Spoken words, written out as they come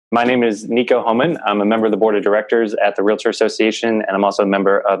My name is Nico Homan. I'm a member of the board of directors at the Realtor Association, and I'm also a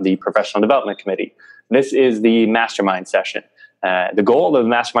member of the Professional Development Committee. This is the Mastermind session. The goal of the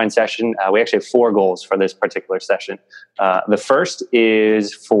Mastermind session, we actually have 4 goals for this particular session. The first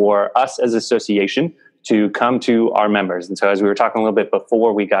is for us as an association to come to our members. And so as we were talking a little bit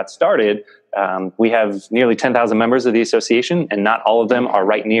before we got started, we have nearly 10,000 members of the association, and not all of them are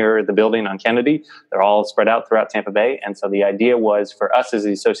right near the building on Kennedy. They're all spread out throughout Tampa Bay. And so the idea was for us as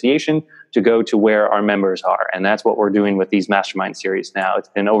the association to go to where our members are. And that's what we're doing with these Mastermind series now. It's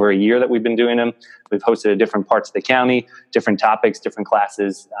been over a year that we've been doing them. We've hosted at different parts of the county, different topics, different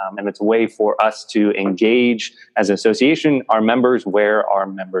classes. And it's a way for us to engage as an association our members where our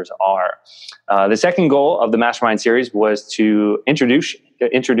members are. The second goal of the Mastermind series was to introduce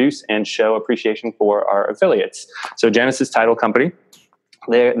and show appreciation for our affiliates. So Genesis Title Company,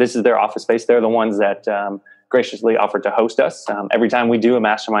 this is their office space. They're the ones that graciously offered to host us. Every time we do a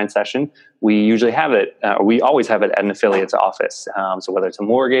Mastermind session, we usually have it, we always have it at an affiliate's office. So whether it's a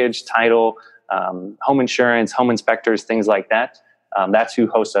mortgage, title, home insurance, home inspectors, things like that, that's who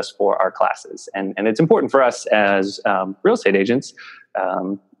hosts us for our classes. And it's important for us as real estate agents.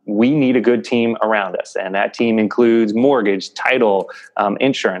 We need a good team around us, and that team includes mortgage, title,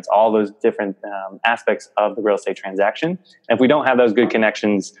 insurance, all those different aspects of the real estate transaction. And if we don't have those good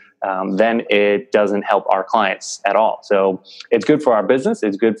connections, then it doesn't help our clients at all. So it's good for our business.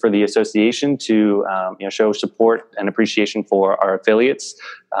 It's good for the association to show support and appreciation for our affiliates.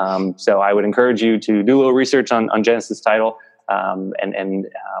 So I would encourage you to do a little research on Genesis Title, and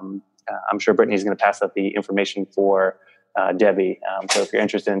I'm sure Brittany's going to pass out the information for Debbie. So if you're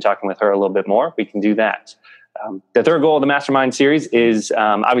interested in talking with her a little bit more, we can do that. The third goal of the Mastermind series is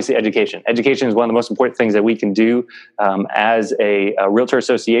obviously education. Education is one of the most important things that we can do as a realtor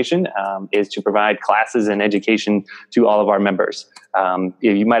association, is to provide classes and education to all of our members.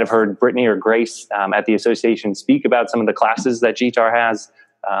 You might have heard Brittany or Grace at the association speak about some of the classes that GTAR has.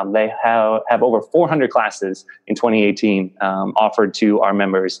 They have over 400 classes in 2018 offered to our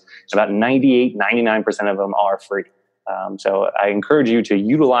members. About 99% of them are free. So I encourage you to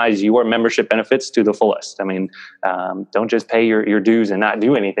utilize your membership benefits to the fullest. I mean, don't just pay your dues and not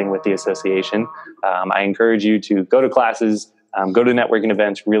do anything with the association. I encourage you to go to classes, go to networking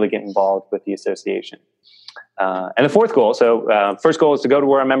events, really get involved with the association. And the fourth goal, so first goal is to go to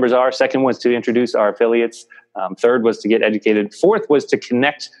where our members are. Second was to introduce our affiliates. Third was to get educated. Fourth was to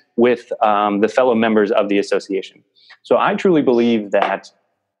connect with the fellow members of the association. So I truly believe that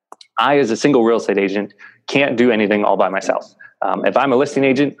I, as a single real estate agent, can't do anything all by myself. If I'm a listing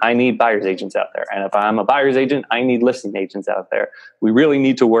agent, I need buyer's agents out there. And if I'm a buyer's agent, I need listing agents out there. We really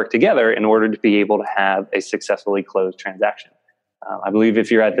need to work together in order to be able to have a successfully closed transaction. I believe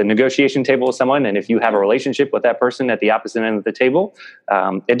if you're at the negotiation table with someone, and if you have a relationship with that person at the opposite end of the table,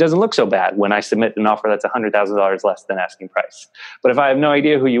 it doesn't look so bad when I submit an offer that's $100,000 less than asking price. But if I have no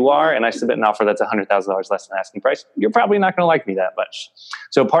idea who you are and I submit an offer that's $100,000 less than asking price, you're probably not going to like me that much.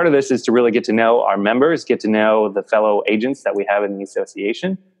 So part of this is to really get to know our members, get to know the fellow agents that we have in the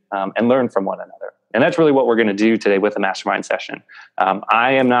association, and learn from one another. And that's really what we're going to do today with the Mastermind session.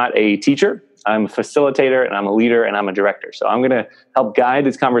 I am not a teacher. I'm a facilitator, and I'm a leader, and I'm a director. So I'm going to help guide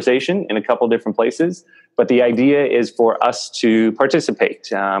this conversation in a couple different places. But the idea is for us to participate,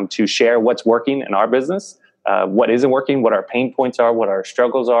 to share what's working in our business, what isn't working, what our pain points are, what our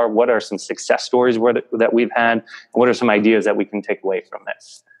struggles are, what are some success stories that we've had, and what are some ideas that we can take away from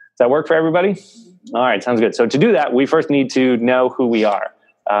this. Does that work for everybody? All right, sounds good. So to do that, we first need to know who we are.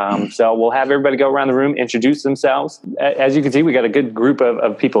 So we'll have everybody go around the room, introduce themselves. As you can see, we got a good group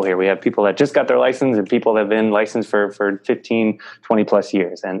of people here. We have people that just got their license and people that have been licensed for 15, 20 plus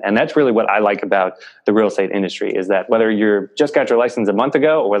years. And that's really what I like about the real estate industry, is that whether you're just got your license a month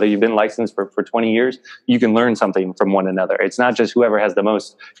ago or whether you've been licensed for 20 years, you can learn something from one another. It's not just whoever has the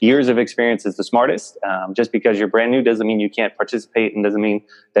most years of experience is the smartest. Just because you're brand new doesn't mean you can't participate, and doesn't mean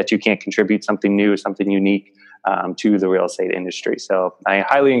that you can't contribute something new, something unique to the real estate industry. So I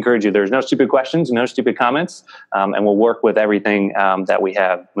highly encourage you. There's no stupid questions, no stupid comments, and we'll work with everything that we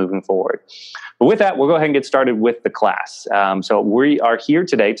have moving forward. But with that, we'll go ahead and get started with the class. So we are here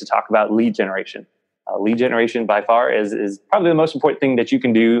today to talk about lead generation. Lead generation by far is probably the most important thing that you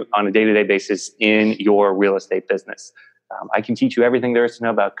can do on a day-to-day basis in your real estate business. I can teach you everything there is to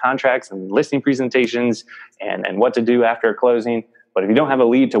know about contracts and listing presentations and what to do after a closing. But if you don't have a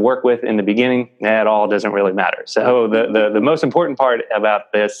lead to work with in the beginning, that all doesn't really matter. So the most important part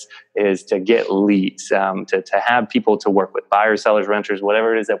about this is to get leads, to have people to work with, buyers, sellers, renters,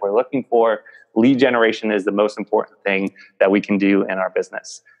 whatever it is that we're looking for. Lead generation is the most important thing that we can do in our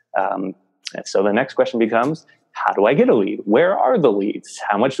business. So the next question becomes, how do I get a lead? Where are the leads?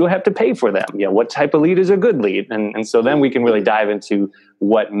 How much do I have to pay for them? What type of lead is a good lead? And so then we can really dive into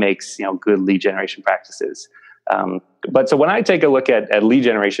what makes, good lead generation practices. But so when I take a look at lead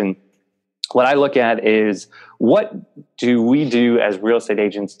generation, what I look at is, what do we do as real estate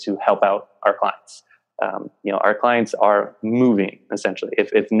agents to help out our clients? Our clients are moving, essentially.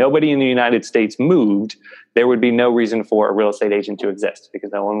 If nobody in the United States moved, there would be no reason for a real estate agent to exist,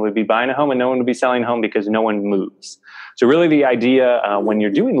 because no one would be buying a home and no one would be selling a home, because no one moves. So really the idea when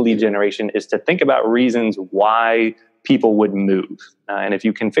you're doing lead generation is to think about reasons why people would move. And if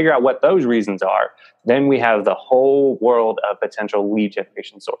you can figure out what those reasons are, then we have the whole world of potential lead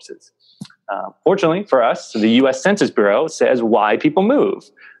generation sources. Fortunately for us, the U.S. Census Bureau says why people move.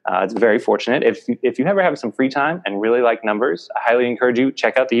 It's very fortunate. If you ever have some free time and really like numbers, I highly encourage you,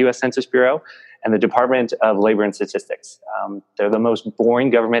 check out the U.S. Census Bureau and the Department of Labor and Statistics. They're the most boring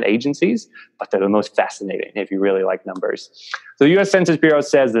government agencies, but they're the most fascinating if you really like numbers. So the U.S. Census Bureau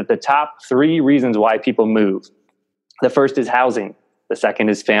says that the top 3 reasons why people move. The first is housing. The second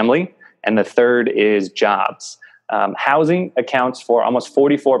is family. And the third is jobs. Housing accounts for almost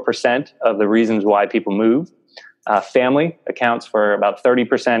 44% of the reasons why people move. Family accounts for about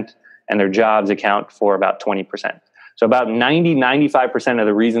 30%, and their jobs account for about 20%. So about 95% of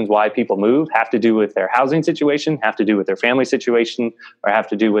the reasons why people move have to do with their housing situation, have to do with their family situation, or have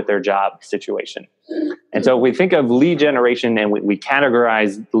to do with their job situation. And so if we think of lead generation and we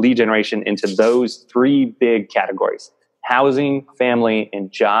categorize lead generation into those 3 big categories: housing, family,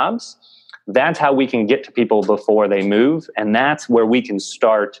 and jobs. That's how we can get to people before they move. And that's where we can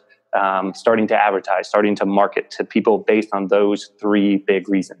starting to advertise, starting to market to people based on those 3 big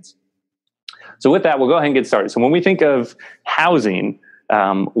reasons. So with that, we'll go ahead and get started. So when we think of housing,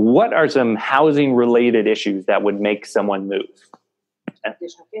 what are some housing related issues that would make someone move?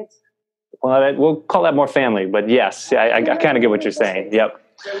 Additional kids. Well, we'll call that more family, but yes, I kind of get what you're saying. Yep.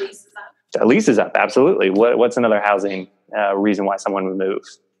 Their lease is up. The lease is up. Absolutely. What's another housing reason why someone would move?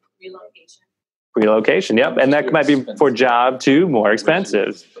 Relocation. Yep. And that might be for job too, more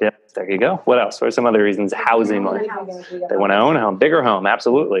expensive. Yep. There you go. What else? What are some other reasons? Housing. They want to own a home, bigger home.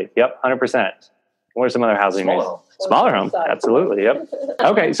 Absolutely. Yep. 100%. What are some other housing reasons? Smaller home. Absolutely. Yep.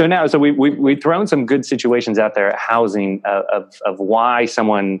 Okay. So we've thrown some good situations out there, housing, of why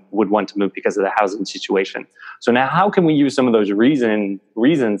someone would want to move because of the housing situation. So now how can we use some of those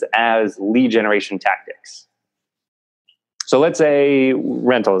reasons as lead generation tactics? So let's say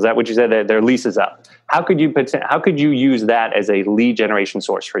rental. Is that what you said? That their lease is up. How could you use that as a lead generation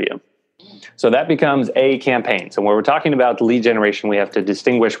source for you? So that becomes a campaign. So when we're talking about lead generation, we have to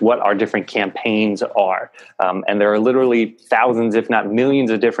distinguish what our different campaigns are. And there are literally thousands, if not millions,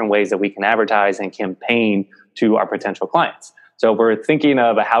 of different ways that we can advertise and campaign to our potential clients. So if we're thinking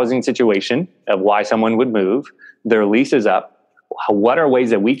of a housing situation of why someone would move, their lease is up. What are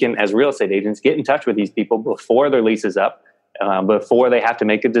ways that we can, as real estate agents, get in touch with these people before their lease is up? Before they have to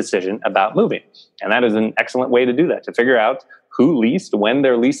make a decision about moving. And that is an excellent way to do that, to figure out who leased, when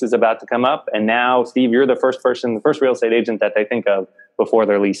their lease is about to come up. And now, Steve, you're the first real estate agent that they think of before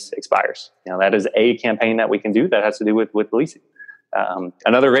their lease expires. That is a campaign that we can do that has to do with leasing.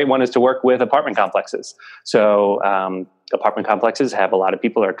 Another great one is to work with apartment complexes. So apartment complexes have a lot of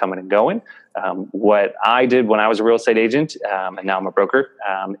people that are coming and going. What I did when I was a real estate agent, and now I'm a broker,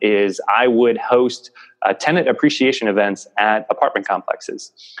 is I would host tenant appreciation events at apartment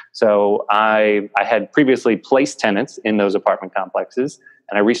complexes. So I had previously placed tenants in those apartment complexes,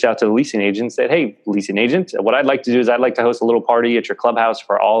 and I reached out to the leasing agent and said, hey, leasing agent, what I'd like to do is I'd like to host a little party at your clubhouse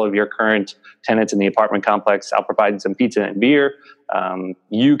for all of your current tenants in the apartment complex. I'll provide some pizza and beer.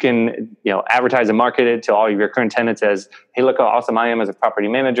 You can, advertise and market it to all of your current tenants as, hey, look how awesome I am as a property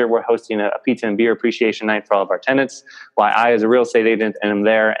manager. We're hosting a pizza and beer appreciation night for all of our tenants. While I, as a real estate agent, am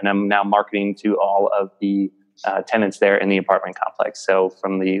there, and I'm now marketing to all of the tenants there in the apartment complex. So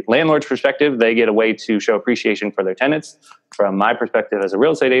from the landlord's perspective, they get a way to show appreciation for their tenants. From my perspective as a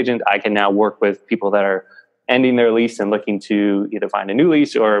real estate agent, I can now work with people that are ending their lease and looking to either find a new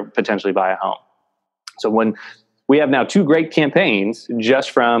lease or potentially buy a home. So when we have now 2 great campaigns just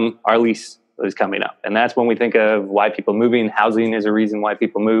from our lease is coming up. And that's when we think of why people moving. Housing is a reason why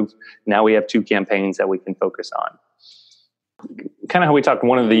people move. Now we have 2 campaigns that we can focus on. Kind of how we talked,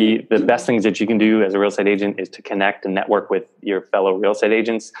 one of the best things that you can do as a real estate agent is to connect and network with your fellow real estate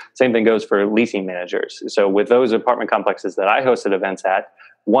agents. Same thing goes for leasing managers. So with those apartment complexes that I hosted events at,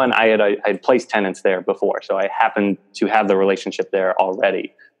 one, I had placed tenants there before. So I happened to have the relationship there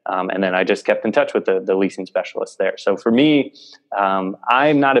already. And then I just kept in touch with the leasing specialist there. So for me,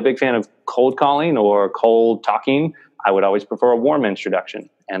 I'm not a big fan of cold calling or cold talking. I would always prefer a warm introduction.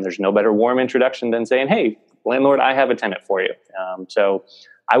 And there's no better warm introduction than saying, hey, landlord, I have a tenant for you. So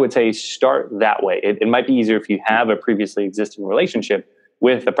I would say start that way. It might be easier if you have a previously existing relationship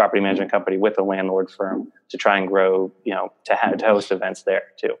with a property management company, with a landlord firm, to try and grow, to host events there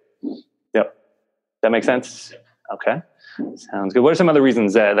too. Yep. That makes sense? Okay. Sounds good. What are some other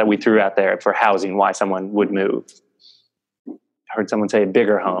reasons that we threw out there for housing, why someone would move? I heard someone say a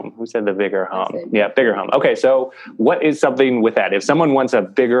bigger home. Who said the bigger home? Yeah, bigger home. Okay, so what is something with that? If someone wants a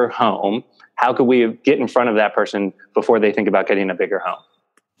bigger home, how could we get in front of that person before they think about getting a bigger home?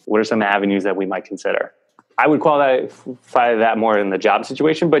 What are some avenues that we might consider? I would qualify that more in the job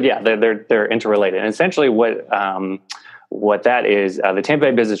situation, but yeah, they're interrelated. And essentially what that is, the Tampa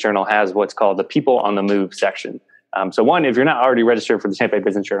Bay Business Journal has what's called the People on the Move section. So one, if you're not already registered for the Tampa Bay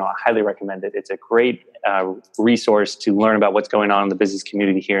Business Journal, I highly recommend it. It's a great resource to learn about what's going on in the business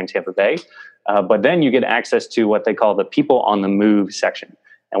community here in Tampa Bay. But then you get access to what they call the People on the Move section.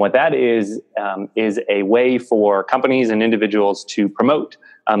 And what that is a way for companies and individuals to promote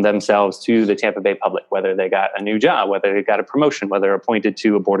themselves to the Tampa Bay public, whether they got a new job, whether they got a promotion, whether they're appointed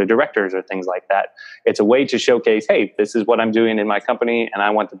to a board of directors or things like that. It's a way to showcase, hey, this is what I'm doing in my company, and I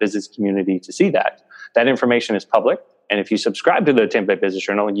want the business community to see that. That information is public. And if you subscribe to the Tampa Bay Business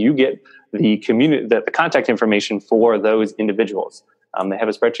Journal, you get the contact information for those individuals. They have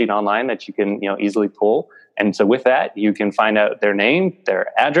a spreadsheet online that you can easily pull. And so with that, you can find out their name, their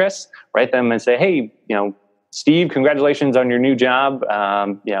address, write them and say, hey, Steve, congratulations on your new job.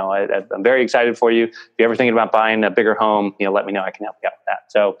 I'm very excited for you. If you're ever thinking about buying a bigger home, let me know. I can help you out with that.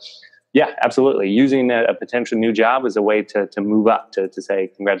 So yeah, absolutely. Using a potential new job as a way to move up, to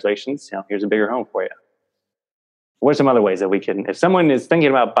say, congratulations, here's a bigger home for you. What are some other ways that we can, if someone is thinking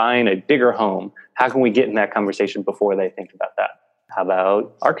about buying a bigger home, how can we get in that conversation before they think about that? How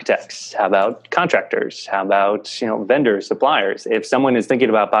about architects? How about contractors? How about, vendors, suppliers? If someone is thinking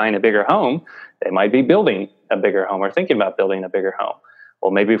about buying a bigger home, they might be building a bigger home or thinking about building a bigger home. Well,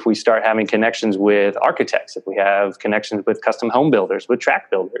 maybe if we start having connections with architects, if we have connections with custom home builders, with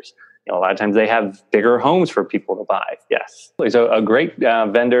tract builders, a lot of times they have bigger homes for people to buy. Yes. So a great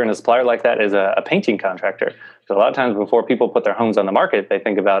vendor and a supplier like that is a painting contractor. So a lot of times before people put their homes on the market, they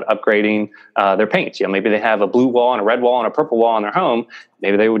think about upgrading their paint. Maybe they have a blue wall and a red wall and a purple wall on their home.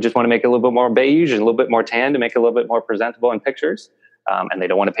 Maybe they would just want to make it a little bit more beige and a little bit more tan to make it a little bit more presentable in pictures. And they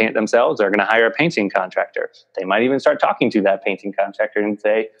don't want to paint it themselves. They're going to hire a painting contractor. They might even start talking to that painting contractor and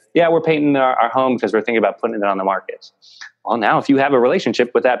say, yeah, we're painting our home because we're thinking about putting it on the market. Well, now if you have a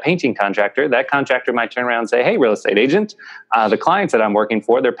relationship with that painting contractor, that contractor might turn around and say, hey, real estate agent, the clients that I'm working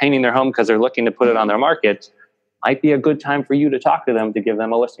for, they're painting their home because they're looking to put it on their market. Might be a good time for you to talk to them to give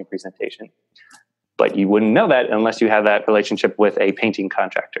them a listing presentation. But you wouldn't know that unless you have that relationship with a painting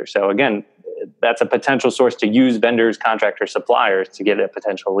contractor. So again, that's a potential source to use vendors, contractors, suppliers to get a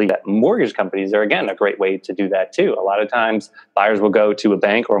potential lead. Mortgage companies are, again, a great way to do that too. A lot of times buyers will go to a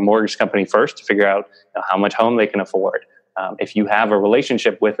bank or a mortgage company first to figure out how much home they can afford. If you have a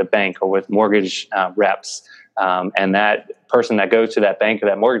relationship with a bank or with mortgage reps, and that person that goes to that bank or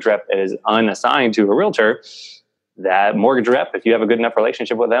that mortgage rep is unassigned to a realtor, that mortgage rep, if you have a good enough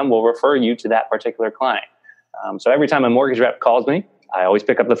relationship with them, will refer you to that particular client. So every time a mortgage rep calls me, I always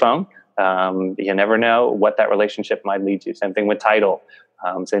pick up the phone. You never know what that relationship might lead to. Same thing with title.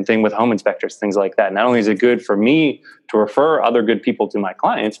 Same thing with home inspectors, things like that. Not only is it good for me to refer other good people to my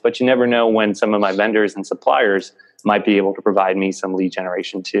clients, but you never know when some of my vendors and suppliers might be able to provide me some lead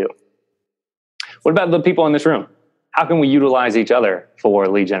generation too. What about the people in this room? How can we utilize each other for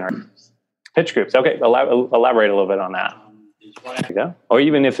lead generation? Pitch groups. Okay, elaborate a little bit on that. There you go. Or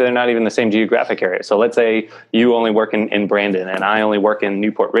even if they're not even the same geographic area. So let's say you only work in Brandon and I only work in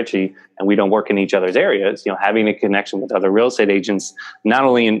Newport Richey and we don't work in each other's areas. Having a connection with other real estate agents, not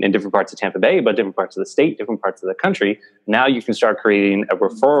only in different parts of Tampa Bay, but different parts of the state, different parts of the country. Now you can start creating a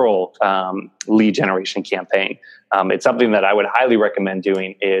referral lead generation campaign. It's something that I would highly recommend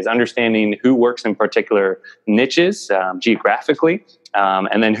doing, is understanding who works in particular niches geographically,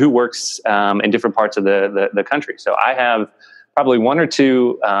 and then who works in different parts of the country. So I have probably one or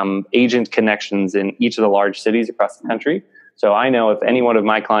two agent connections in each of the large cities across the country. So I know if any one of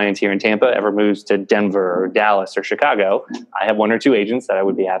my clients here in Tampa ever moves to Denver or Dallas or Chicago, I have one or two agents that I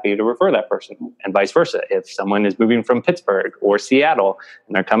would be happy to refer that person, and vice versa. If someone is moving from Pittsburgh or Seattle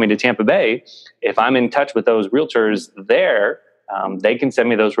and they're coming to Tampa Bay, if I'm in touch with those realtors there, they can send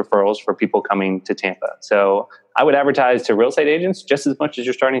me those referrals for people coming to Tampa. So I would advertise to real estate agents just as much as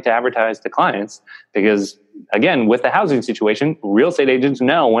you're starting to advertise to clients, because again, with the housing situation, real estate agents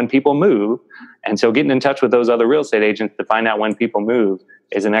know when people move. And so getting in touch with those other real estate agents to find out when people move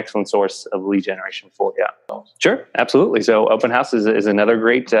is an excellent source of lead generation for you. Sure, absolutely. So open house is another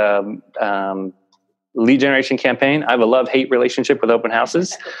great lead generation campaign. I have a love-hate relationship with open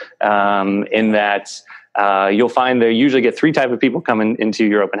houses, in that you'll find that you usually get three types of people coming into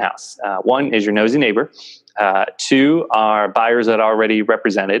your open house. One is your nosy neighbor. Two are buyers that are already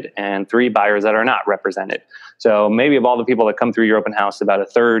represented, and three, buyers that are not represented. So maybe of all the people that come through your open house, about a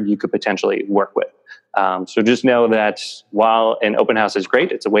third you could potentially work with. So just know that while an open house is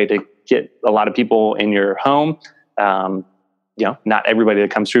great, it's a way to get a lot of people in your home. Not everybody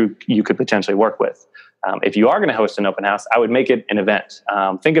that comes through you could potentially work with. If you are going to host an open house, I would make it an event.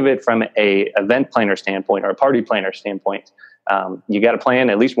 Think of it from a event planner standpoint or a party planner standpoint. You got to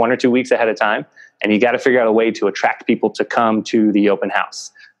plan at least 1 or 2 weeks ahead of time, and you got to figure out a way to attract people to come to the open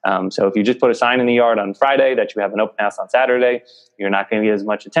house. So if you just put a sign in the yard on Friday that you have an open house on Saturday, you're not going to get as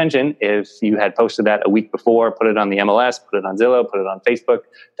much attention if you had posted that a week before, put it on the MLS, put it on Zillow, put it on Facebook,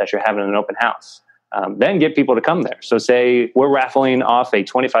 that you're having an open house. Then get people to come there. So say we're raffling off a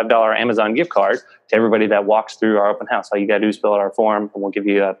 $25 Amazon gift card to everybody that walks through our open house. All you got to do is fill out our form, and we'll give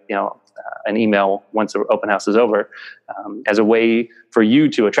you an email once the open house is over, as a way for you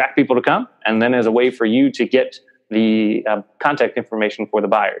to attract people to come, and then as a way for you to get the contact information for the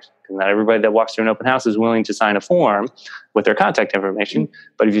buyers. Because not everybody that walks through an open house is willing to sign a form with their contact information.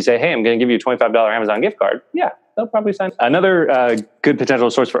 But if you say, hey, I'm going to give you a $25 Amazon gift card, yeah, they'll probably sign. Another good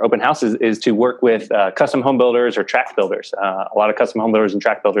potential source for open houses is to work with custom home builders or tract builders. A lot of custom home builders and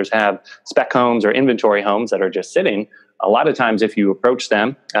tract builders have spec homes or inventory homes that are just sitting. A lot of times if you approach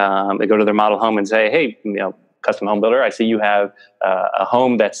them, they go to their model home and say, hey, custom home builder, I see you have a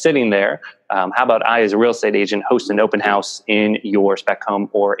home that's sitting there. How about I, as a real estate agent, host an open house in your spec home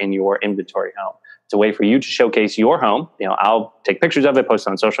or in your inventory home? It's a way for you to showcase your home. I'll take pictures of it, post it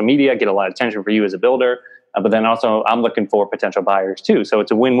on social media, get a lot of attention for you as a builder. But then also I'm looking for potential buyers too. So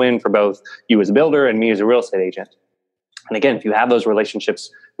it's a win-win for both you as a builder and me as a real estate agent. And again, if you have those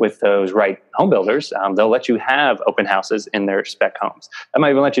relationships with those right home builders, they'll let you have open houses in their spec homes. They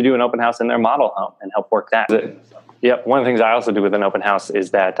might even let you do an open house in their model home and help work that. Yep. One of the things I also do with an open house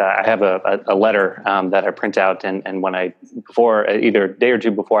is that I have a letter that I print out, and when before either a day or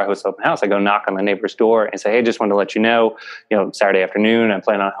two before I host the open house, I go knock on the neighbor's door and say, hey, just wanted to let you know, Saturday afternoon, I'm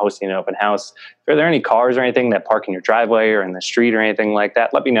planning on hosting an open house. Are there any cars or anything that park in your driveway or in the street or anything like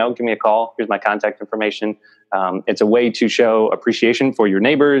that? Let me know. Give me a call. Here's my contact information. It's a way to show appreciation for your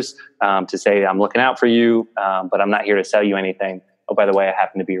neighbors, to say I'm looking out for you, but I'm not here to sell you anything. Oh, by the way, I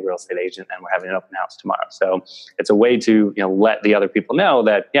happen to be a real estate agent and we're having an open house tomorrow. So it's a way to let the other people know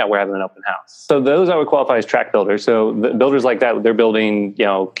that, yeah, we're having an open house. So those I would qualify as tract builders. So the builders like that, they're building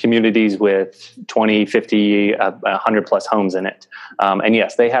communities with 20, 50, 100 plus homes in it. And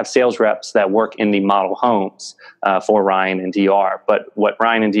yes, they have sales reps that work in the model homes for Ryan and DR. But what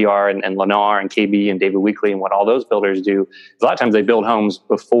Ryan and DR and Lennar and KB and David Weekley and what all those builders do is a lot of times they build homes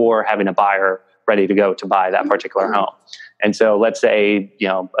before having a buyer ready to go to buy that particular home. And so let's say,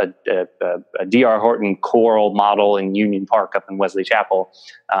 a D.R. Horton Coral model in Union Park up in Wesley Chapel,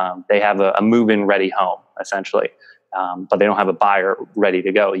 they have a move-in ready home, essentially, but they don't have a buyer ready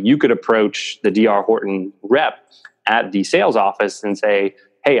to go. You could approach the D.R. Horton rep at the sales office and say,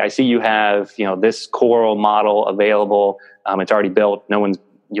 hey, I see you have, this Coral model available. It's already built.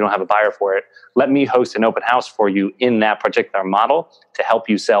 You don't have a buyer for it. Let me host an open house for you in that particular model to help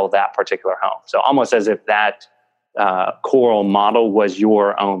you sell that particular home. So almost as if that Coral model was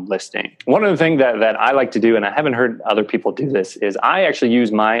your own listing. One of the things that I like to do, and I haven't heard other people do this, is I actually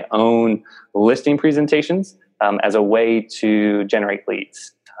use my own listing presentations as a way to generate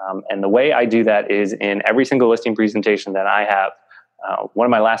leads. And the way I do that is in every single listing presentation that I have, one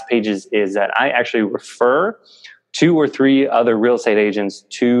of my last pages is that I actually refer 2 or 3 other real estate agents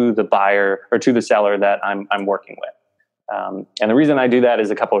to the buyer or to the seller that I'm working with. And the reason I do that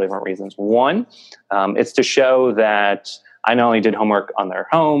is a couple of different reasons. One, it's to show that I not only did homework on their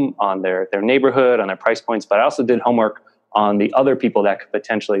home, on their neighborhood, on their price points, but I also did homework on the other people that could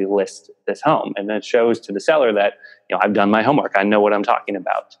potentially list this home. And it shows to the seller that, I've done my homework. I know what I'm talking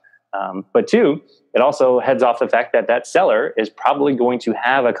about. But 2, it also heads off the fact that that seller is probably going to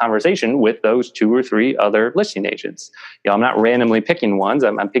have a conversation with those 2 or 3 other listing agents. I'm not randomly picking ones.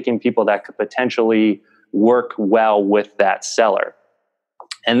 I'm picking people that could potentially work well with that seller.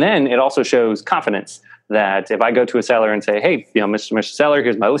 And then it also shows confidence that if I go to a seller and say, hey, Mr. Seller,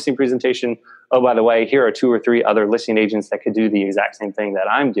 here's my listing presentation. Oh, by the way, here are 2 or 3 other listing agents that could do the exact same thing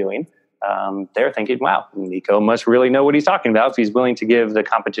that I'm doing. They're thinking, wow, Nico must really know what he's talking about if he's willing to give the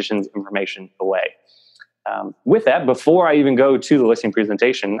competition's information away. With that, before I even go to the listing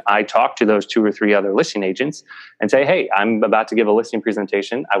presentation, I talk to those 2 or 3 other listing agents and say, hey, I'm about to give a listing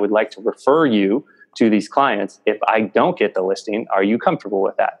presentation. I would like to refer you to these clients. If I don't get the listing, are you comfortable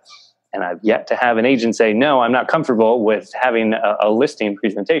with that? And I've yet to have an agent say, no, I'm not comfortable with having a listing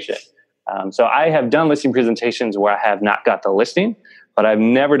presentation. So I have done listing presentations where I have not got the listing, but I've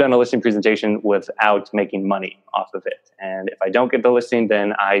never done a listing presentation without making money off of it. And if I don't get the listing,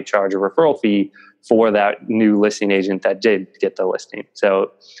 then I charge a referral fee for that new listing agent that did get the listing.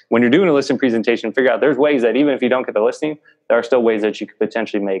 So when you're doing a listing presentation, figure out there's ways that even if you don't get the listing, there are still ways that you could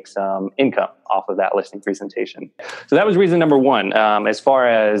potentially make some income off of that listing presentation. So that was reason number one, as far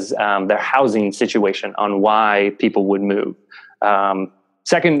as their housing situation on why people would move.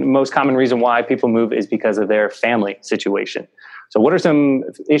 Second most common reason why people move is because of their family situation. So what are some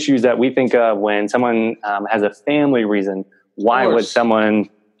issues that we think of when someone has a family reason? Why would someone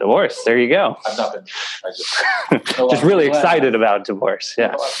divorce? There you go. I've not been. Just really excited about divorce.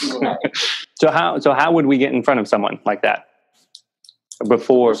 Yeah. So how would we get in front of someone like that?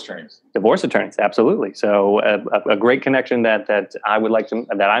 Before divorce attorneys, absolutely. So a great connection that I would like to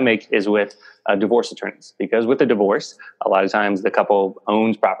that I make is with divorce attorneys, because with the divorce, a lot of times the couple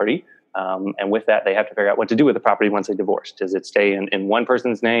owns property, and with that they have to figure out what to do with the property once they divorce. Does it stay in one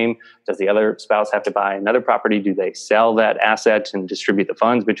person's name? Does the other spouse have to buy another property? Do they sell that asset and distribute the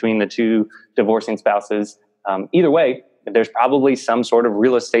funds between the two divorcing spouses? Either way, there's probably some sort of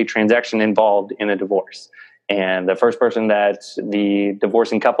real estate transaction involved in a divorce. And the first person that the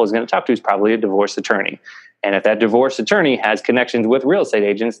divorcing couple is going to talk to is probably a divorce attorney. And if that divorce attorney has connections with real estate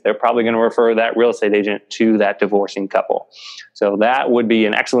agents, they're probably going to refer that real estate agent to that divorcing couple. So that would be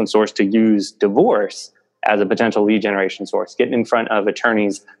an excellent source to use divorce as a potential lead generation source, getting in front of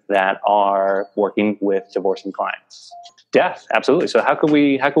attorneys that are working with divorcing clients. Death, absolutely. So how could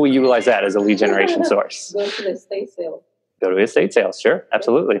we utilize that as a lead generation source? Go to the estate sale. Go to estate sales, sure,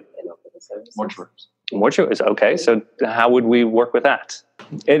 absolutely. Mortuaries, okay. So how would we work with that?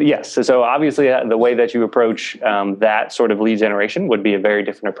 Yes. So obviously the way that you approach that sort of lead generation would be a very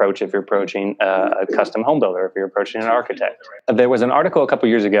different approach if you're approaching a custom home builder, if you're approaching an architect. There was an article a couple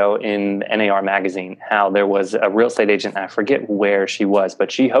years ago in NAR magazine, how there was a real estate agent, I forget where she was,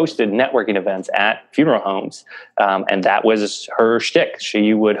 but she hosted networking events at funeral homes. And that was her shtick.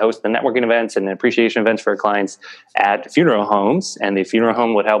 She would host the networking events and appreciation events for her clients at funeral homes, and the funeral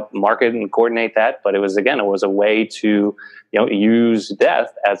home would help market and coordinate that. But it was a way to use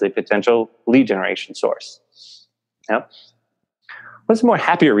death as a potential lead generation source. Yeah. What's some more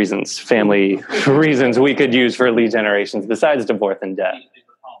happier reasons, family reasons we could use for lead generations besides divorce and death?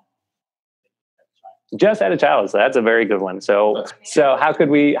 Just had a child, so that's a very good one. So how could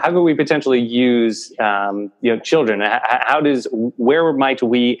we potentially use children? Where might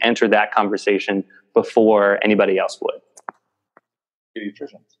we enter that conversation before anybody else would?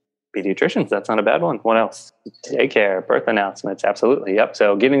 Pediatricians, that's not a bad one. What else? Daycare, birth announcements, absolutely. Yep.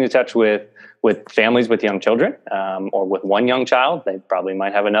 So getting in touch with families with young children, or with one young child, they probably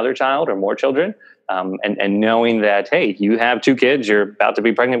might have another child or more children, and knowing that, hey, you have 2 kids, you're about to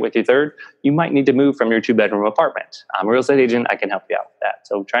be pregnant with your third, you might need to move from your 2-bedroom apartment. I'm a real estate agent, I can help you out with that.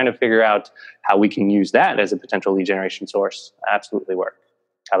 So trying to figure out how we can use that as a potential lead generation source absolutely work.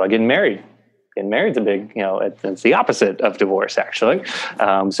 How about getting married? Getting married is a big, it's the opposite of divorce, actually.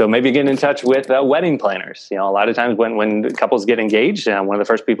 So maybe getting in touch with wedding planners. A lot of times when couples get engaged, one of the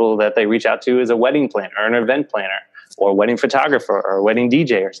first people that they reach out to is a wedding planner or an event planner or a wedding photographer or a wedding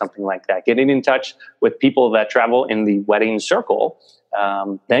DJ or something like that. Getting in touch with people that travel in the wedding circle,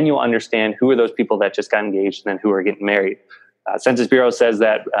 then you'll understand who are those people that just got engaged and then who are getting married. Census Bureau says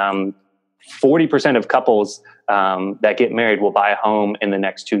that 40% of couples that get married will buy a home in the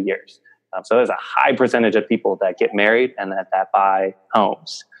next 2 years. So there's a high percentage of people that get married and that buy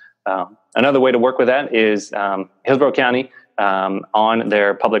homes. Another way to work with that is Hillsborough County, on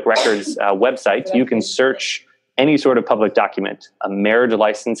their public records website, you can search any sort of public document. A marriage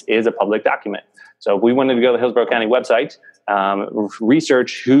license is a public document. So if we wanted to go to the Hillsborough County website,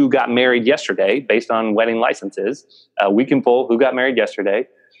 research who got married yesterday based on wedding licenses, we can pull who got married yesterday,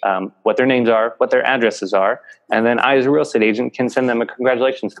 what their names are, what their addresses are, and then I, as a real estate agent, can send them a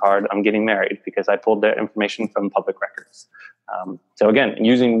congratulations card on getting married because I pulled their information from public records. So again,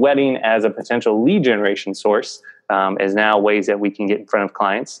 using wedding as a potential lead generation source is now ways that we can get in front of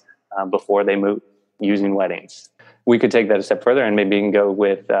clients before they move using weddings. We could take that a step further and maybe you can go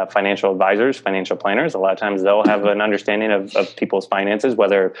with financial advisors, financial planners. A lot of times they'll have an understanding of people's finances,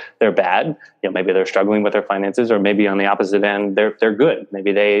 whether they're bad, maybe they're struggling with their finances, or maybe on the opposite end, they're good.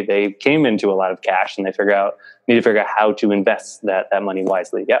 Maybe they came into a lot of cash and they need to figure out how to invest that money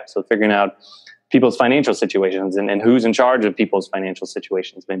wisely. Yeah. So figuring out people's financial situations and who's in charge of people's financial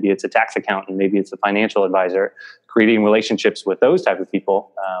situations. Maybe it's a tax accountant, maybe it's a financial advisor. Creating relationships with those type of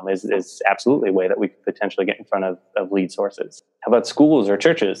people is absolutely a way that we could potentially get in front of lead sources. How about schools or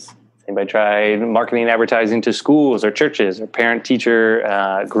churches? Anybody tried marketing and advertising to schools or churches or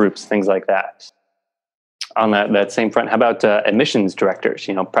parent-teacher groups, things like that? On that same front, how about admissions directors?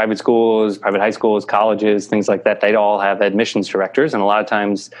 Private schools, private high schools, colleges, things like that. They all have admissions directors, and a lot of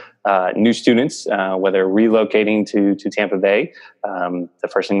times, new students, whether relocating to Tampa Bay, the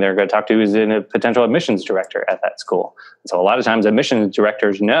first thing they're going to talk to is a potential admissions director at that school. And so, a lot of times, admissions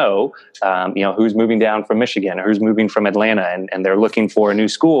directors know, who's moving down from Michigan or who's moving from Atlanta, and they're looking for a new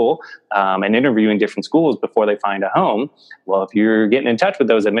school and interviewing different schools before they find a home. Well, if you're getting in touch with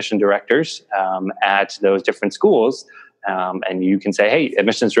those admission directors at those different schools, and you can say, hey,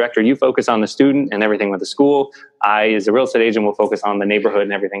 admissions director, you focus on the student and everything with the school. I, as a real estate agent, will focus on the neighborhood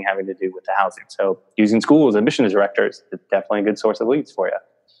and everything having to do with the housing. So using schools, admissions directors, is definitely a good source of leads for you.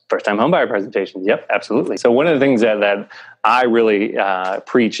 First-time homebuyer presentations. Yep, absolutely. So one of the things that I really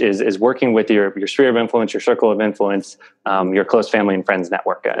preach is working with your sphere of influence, your circle of influence, your close family and friends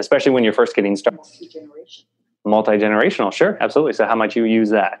network, especially when you're first getting started. Multi-generational, sure, absolutely. So how might you use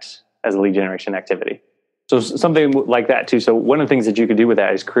that as a lead generation activity? So something like that too. So one of the things that you could do with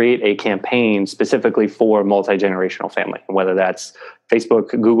that is create a campaign specifically for multi-generational family, whether that's Facebook,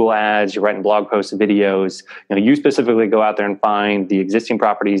 Google ads, you're writing blog posts, videos. You specifically go out there and find the existing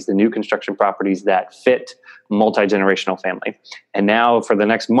properties, the new construction properties that fit multi-generational family. And now for the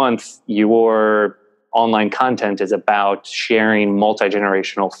next month, your online content is about sharing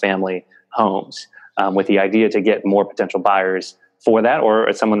multi-generational family homes with the idea to get more potential buyers for that,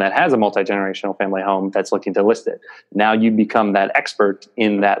 or someone that has a multi-generational family home that's looking to list it. Now you become that expert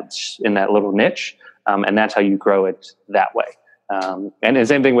in that little niche, and that's how you grow it that way. And the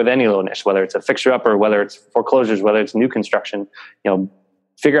same thing with any little niche, whether it's a fixer-upper, whether it's foreclosures, whether it's new construction.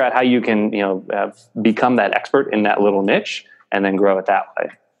 Figure out how you can become that expert in that little niche, and then grow it that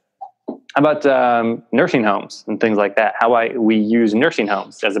way. How about nursing homes and things like that? We use nursing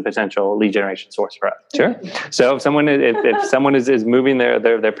homes as a potential lead generation source for us. Sure. So if someone is moving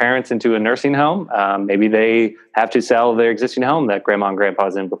their parents into a nursing home, maybe they have to sell their existing home that grandma and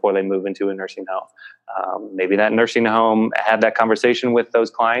grandpa's in before they move into a nursing home. Maybe that nursing home had that conversation with those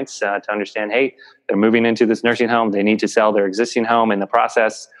clients to understand, hey, they're moving into this nursing home. They need to sell their existing home in the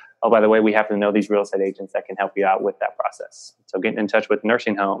process. Oh, by the way, we happen to know these real estate agents that can help you out with that process. So getting in touch with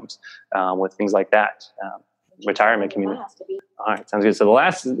nursing homes, with things like that, retirement community. All right, sounds good. So the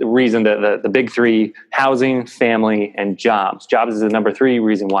last reason, the big three: housing, family, and jobs. Jobs is the number 3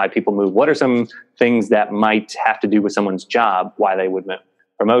 reason why people move. What are some things that might have to do with someone's job, why they would move?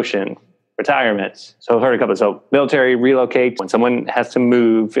 Promotion, retirement. So I've heard a couple. So military, relocate. When someone has to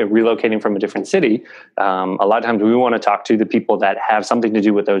move, relocating from a different city, a lot of times we want to talk to the people that have something to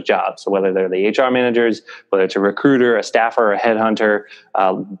do with those jobs. So whether they're the HR managers, whether it's a recruiter, a staffer, a headhunter,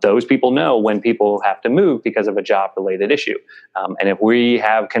 those people know when people have to move because of a job-related issue. And if we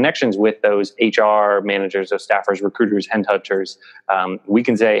have connections with those HR managers, those staffers, recruiters, headhunters, we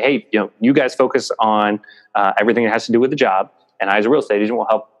can say, hey, you guys focus on everything that has to do with the job. And I, as a real estate agent, will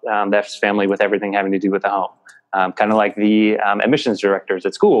help that family with everything having to do with the home. Kind of like the admissions directors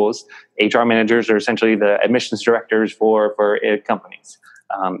at schools, HR managers are essentially the admissions directors for companies.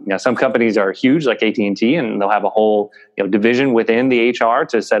 Some companies are huge, like AT&T, and they'll have a whole division within the HR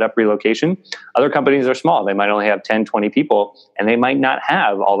to set up relocation. Other companies are small. They might only have 10, 20 people, and they might not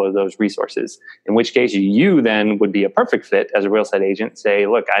have all of those resources, in which case you then would be a perfect fit as a real estate agent. Say,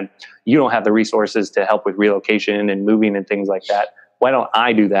 look, you don't have the resources to help with relocation and moving and things like that. Why don't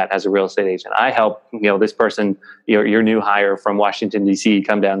I do that as a real estate agent? I help this person, your new hire from Washington, D.C.,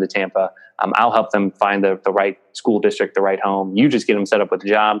 come down to Tampa. I'll help them find the right school district, the right home. You just get them set up with a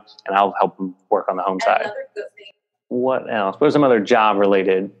job, and I'll help them work on the home side. Another good thing. What else? What are some other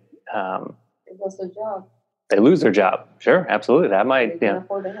job-related? It was the job. They lose their job. Sure, absolutely. That might, They can't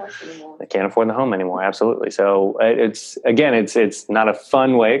afford the house anymore. They can't afford the home anymore. Absolutely. So it's not a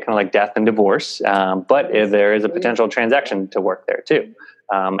fun way, kind of like death and divorce, but there is a potential transaction to work there too.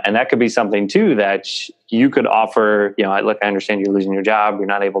 And that could be something too that you could offer. Look, I understand you're losing your job. You're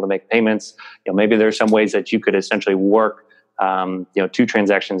not able to make payments. Maybe there's some ways that you could essentially work, 2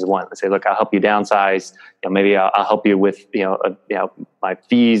 transactions in one. Let's say, look, I'll help you downsize. Maybe I'll help you with, my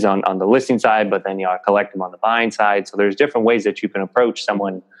fees on the listing side, but then, I'll collect them on the buying side. So there's different ways that you can approach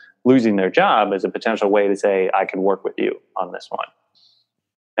someone losing their job as a potential way to say, I can work with you on this one.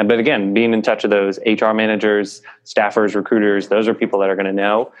 But again, being in touch with those HR managers, staffers, recruiters, those are people that are going to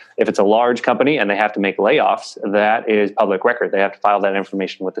know. If it's a large company and they have to make layoffs, that is public record. They have to file that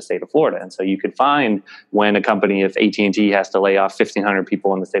information with the state of Florida. And so you could find when a company, if AT&T has to lay off 1,500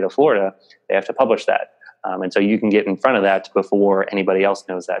 people in the state of Florida, they have to publish that. And so you can get in front of that before anybody else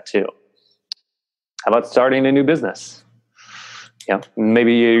knows that too. How about starting a new business?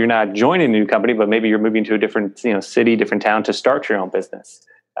 maybe you're not joining a new company, but maybe you're moving to a different, city, different town to start your own business.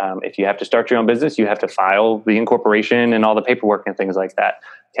 If you have to start your own business, you have to file the incorporation and all the paperwork and things like that.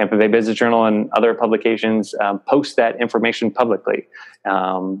 Tampa Bay Business Journal and other publications post that information publicly.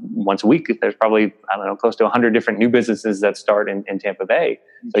 Once a week, there's probably, close to 100 different new businesses that start in Tampa Bay.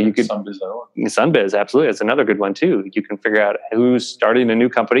 So you could Sunbiz, absolutely. That's another good one too. You can figure out who's starting a new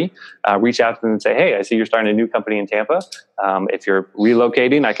company, reach out to them and say, hey, I see you're starting a new company in Tampa. If you're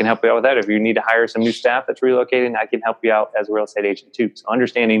relocating, I can help you out with that. If you need to hire some new staff that's relocating, I can help you out as a real estate agent too. So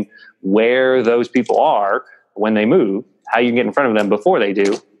understanding where those people are when they move, how you can get in front of them before they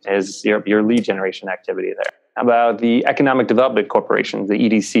do, is your lead generation activity there. How about the Economic Development Corporations, the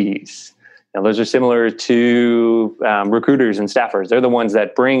EDCs? Now, those are similar to recruiters and staffers. They're the ones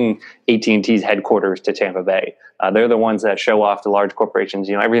that bring AT&T's headquarters to Tampa Bay. They're the ones that show off the large corporations.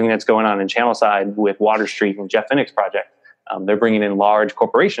 Everything that's going on in Channelside with Water Street and Jeff Finnick's project. They're bringing in large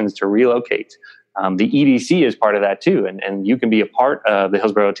corporations to relocate. The EDC is part of that too, and you can be a part of the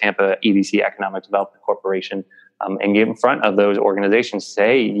Hillsborough Tampa EDC Economic Development Corporation and get in front of those organizations.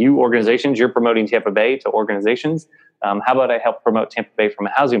 Say, you organizations, you're promoting Tampa Bay to organizations. How about I help promote Tampa Bay from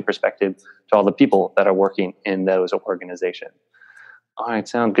a housing perspective to all the people that are working in those organizations? All right,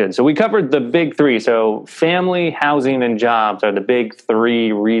 sounds good. So we covered the big three. So family, housing, and jobs are the big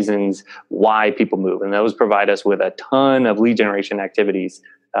three reasons why people move. And those provide us with a ton of lead generation activities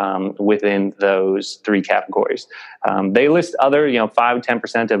within those three categories. They list other,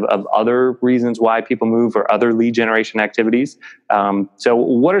 5-10% of other reasons why people move or other lead generation activities. So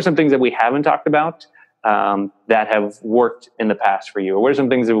what are some things that we haven't talked about that have worked in the past for you? Or what are some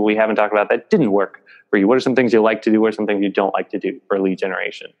things that we haven't talked about that didn't work for you? What are some things you like to do? What are some things you don't like to do for lead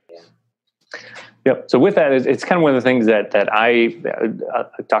generation? Yep. So with that, it's kind of one of the things that I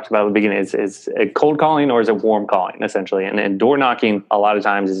talked about at the beginning is a cold calling or is it warm calling, essentially. And door knocking a lot of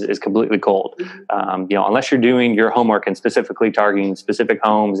times is completely cold. Unless you're doing your homework and specifically targeting specific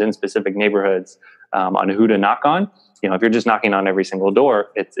homes in specific neighborhoods on who to knock on. If you're just knocking on every single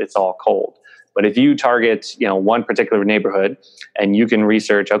door, it's all cold. But if you target, one particular neighborhood and you can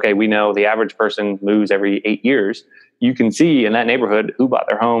research, okay, we know the average person moves every 8 years. You can see in that neighborhood who bought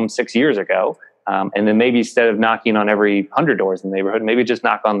their home 6 years ago. And then maybe instead of knocking on every 100 doors in the neighborhood, maybe just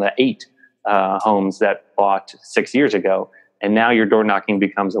knock on the 8 homes that bought 6 years ago. And now your door knocking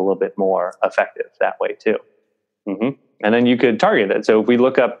becomes a little bit more effective that way too. And then you could target it. So if we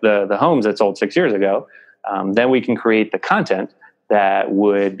look up the homes that sold 6 years ago, then we can create the content that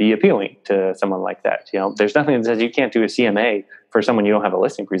would be appealing to someone like that. There's nothing that says you can't do a CMA for someone you don't have a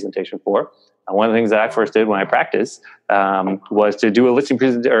listing presentation for. One of the things that I first did when I practiced was to do a listing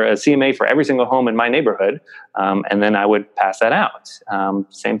or a CMA for every single home in my neighborhood, and then I would pass that out.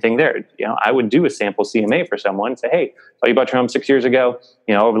 Same thing there. I would do a sample CMA for someone and say, hey, so you bought your home 6 years ago.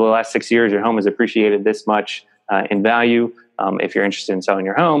 Over the last 6 years, your home has appreciated this much in value. If you're interested in selling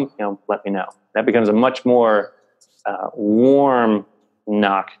your home, let me know. That becomes a much more warm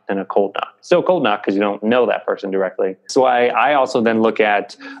knock than a cold knock. Still cold knock because you don't know that person directly. So I also then look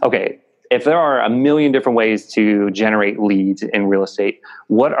at, okay, if there are a million different ways to generate leads in real estate,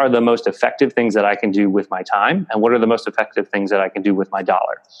 what are the most effective things that I can do with my time? And what are the most effective things that I can do with my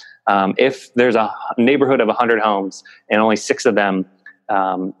dollar? If there's a neighborhood of 100 homes and only 6 of them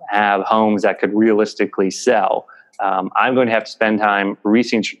have homes that could realistically sell, I'm going to have to spend time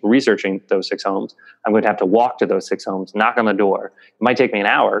researching those 6 homes. I'm going to have to walk to those 6 homes, knock on the door. It might take me an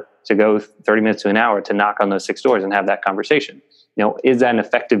hour to go 30 minutes to an hour to knock on those 6 doors and have that conversation. Is that an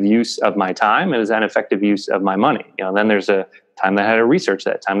effective use of my time? And is that an effective use of my money? Then there's a time that I had to research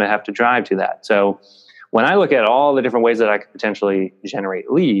that, time that I have to drive to that. So when I look at all the different ways that I could potentially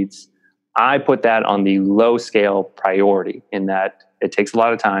generate leads, I put that on the low scale priority in that it takes a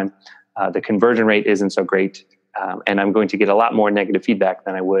lot of time. The conversion rate isn't so great. And I'm going to get a lot more negative feedback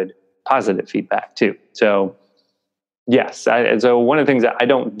than I would positive feedback too. So yes, so one of the things that I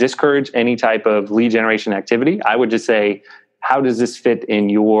don't discourage any type of lead generation activity. I would just say, how does this fit in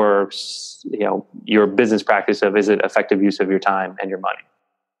your business practice of, is it effective use of your time and your money?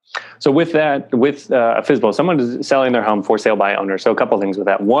 So with that, with a FSBO, someone is selling their home for sale by owner. So a couple of things with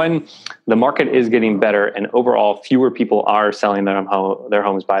that. One, the market is getting better and overall fewer people are selling their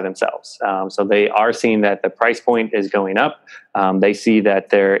homes by themselves. So they are seeing that the price point is going up. They see that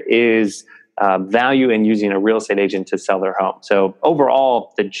there is value in using a real estate agent to sell their home. So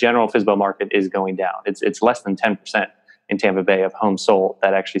overall, the general FSBO market is going down. It's less than 10% in Tampa Bay of homes sold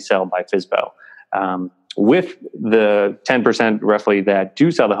that actually sell by FSBO. With the 10% roughly that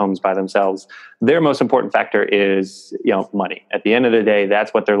do sell the homes by themselves, their most important factor is, money. At the end of the day,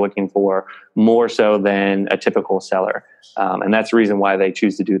 that's what they're looking for more so than a typical seller. And that's the reason why they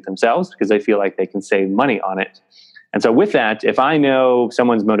choose to do it themselves, because they feel like they can save money on it. And so with that, if I know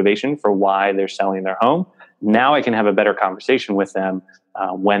someone's motivation for why they're selling their home, now I can have a better conversation with them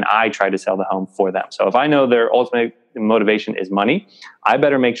when I try to sell the home for them. So if I know their ultimate motivation is money, I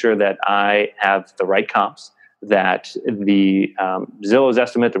better make sure that I have the right comps, that the Zillow's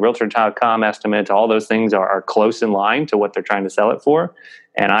estimate, the Realtor.com estimate, all those things are close in line to what they're trying to sell it for.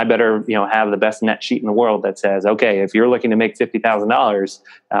 And I better, have the best net sheet in the world that says, okay, if you're looking to make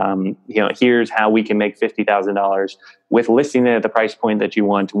 $50,000, here's how we can make $50,000 with listing it at the price point that you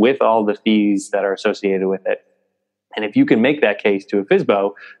want, with all the fees that are associated with it. And if you can make that case to a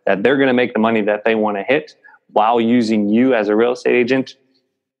FSBO that they're going to make the money that they want to hit while using you as a real estate agent,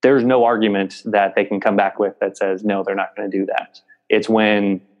 there's no argument that they can come back with that says, no, they're not going to do that. It's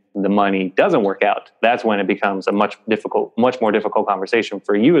when the money doesn't work out, that's when it becomes a much more difficult conversation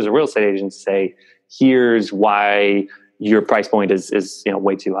for you as a real estate agent to say, here's why your price point is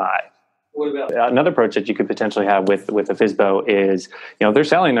way too high. What about another approach that you could potentially have with a FSBO is, they're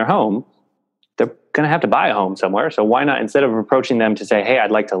selling their home, they're going to have to buy a home somewhere. So why not, instead of approaching them to say, hey,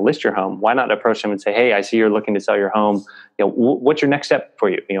 I'd like to list your home, why not approach them and say, hey, I see you're looking to sell your home. What's your next step for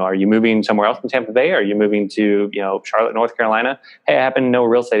you? Are you moving somewhere else in Tampa Bay? Are you moving to, Charlotte, North Carolina? Hey, I happen to know a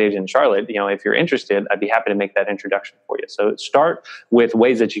real estate agent in Charlotte. If you're interested, I'd be happy to make that introduction for you. So start with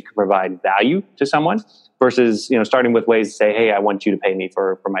ways that you can provide value to someone versus, starting with ways to say, hey, I want you to pay me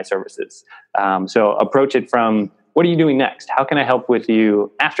for my services. So approach it from, what are you doing next? How can I help with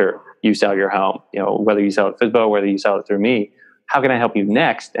you after you sell your home? Whether you sell it FSBO, whether you sell it through me, how can I help you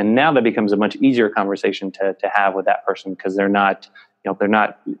next? And now that becomes a much easier conversation to have with that person, because their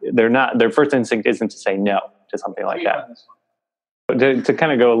first instinct isn't to say no to something like that. To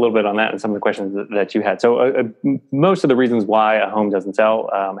kind of go a little bit on that and some of the questions that you had. So most of the reasons why a home doesn't sell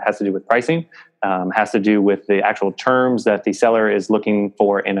has to do with pricing, has to do with the actual terms that the seller is looking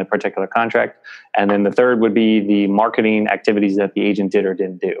for in a particular contract. And then the third would be the marketing activities that the agent did or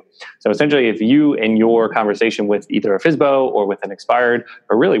didn't do. So essentially, if you, in your conversation with either a FSBO or with an expired,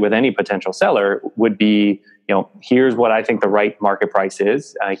 or really with any potential seller, would be, here's what I think the right market price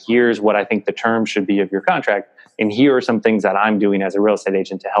is. Here's what I think the terms should be of your contract. And here are some things that I'm doing as a real estate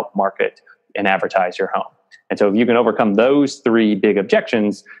agent to help market and advertise your home. And so if you can overcome those three big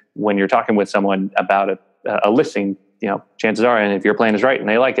objections when you're talking with someone about a listing, chances are, and if your plan is right and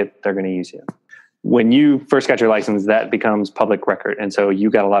they like it, they're going to use you. When you first got your license, that becomes public record. And so you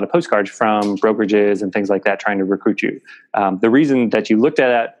got a lot of postcards from brokerages and things like that trying to recruit you. The reason that you looked at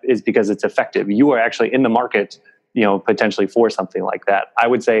that is because it's effective. You are actually in the market, potentially for something like that. I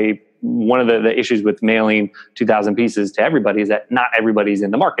would say one of the issues with mailing 2,000 pieces to everybody is that not everybody's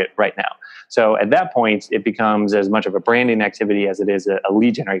in the market right now. So at that point, it becomes as much of a branding activity as it is a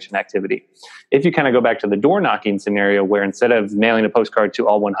lead generation activity. If you kind of go back to the door knocking scenario, where instead of mailing a postcard to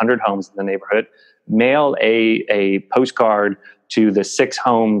all 100 homes in the neighborhood, mail a postcard to the 6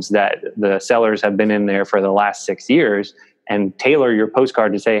 homes that the sellers have been in there for the last 6 years, and tailor your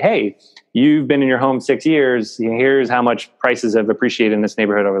postcard to say, hey, you've been in your home 6 years. Here's how much prices have appreciated in this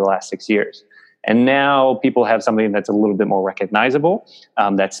neighborhood over the last 6 years. And now people have something that's a little bit more recognizable,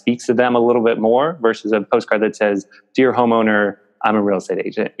 that speaks to them a little bit more, versus a postcard that says, dear homeowner, I'm a real estate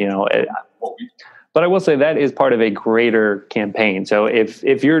agent. But I will say that is part of a greater campaign. So if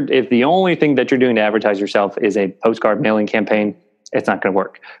the only thing that you're doing to advertise yourself is a postcard mailing campaign, it's not going to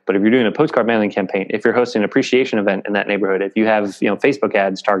work. But if you're doing a postcard mailing campaign, if you're hosting an appreciation event in that neighborhood, if you have Facebook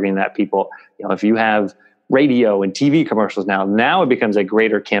ads targeting that people, if you have radio and TV commercials, now it becomes a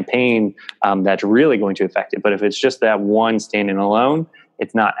greater campaign that's really going to affect it. But if it's just that one standing alone,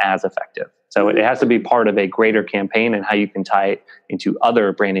 it's not as effective. So it has to be part of a greater campaign, and how you can tie it into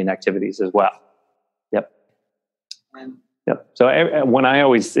other branding activities as well. Yep. Yep. So when I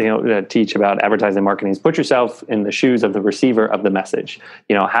always teach about advertising and marketing, is put yourself in the shoes of the receiver of the message.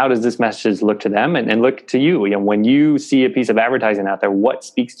 How does this message look to them and look to you? When you see a piece of advertising out there, what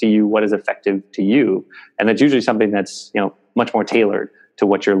speaks to you? What is effective to you? And that's usually something that's much more tailored to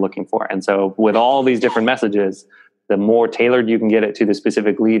what you're looking for. And so with all these different messages, the more tailored you can get it to the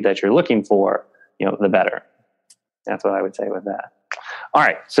specific lead that you're looking for, the better. That's what I would say with that. All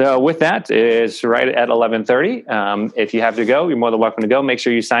right. So with that, it's right at 11:30. If you have to go, you're more than welcome to go. Make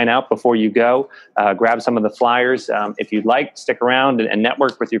sure you sign out before you go. Grab some of the flyers. If you'd like, stick around and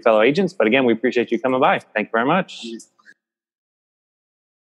network with your fellow agents. But again, we appreciate you coming by. Thank you very much.